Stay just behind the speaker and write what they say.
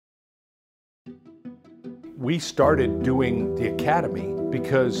We started doing the academy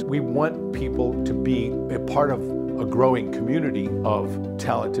because we want people to be a part of a growing community of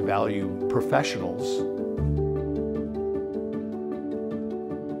talent to value professionals.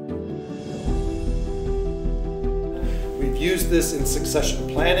 We've used this in succession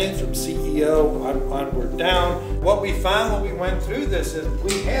planning from CEO onward down. What we found when we went through this is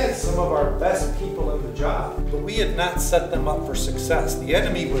we had some of our best people in the job, but we had not set them up for success. The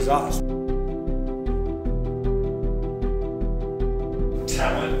enemy was us.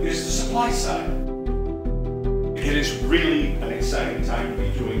 Talent is the supply side. It is really an exciting time to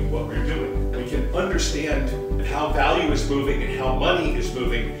be doing what we're doing. We can understand how value is moving and how money is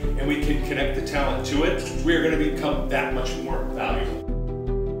moving, and we can connect the talent to it. We're going to become that much more valuable.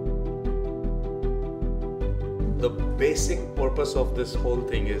 The basic purpose of this whole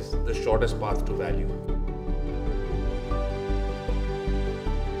thing is the shortest path to value.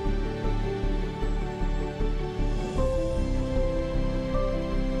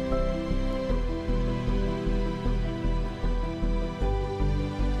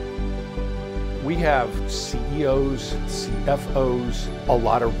 We have CEOs, CFOs, a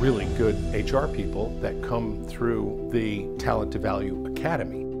lot of really good HR people that come through the Talent to Value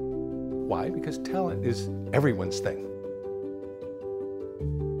Academy. Why? Because talent is everyone's thing.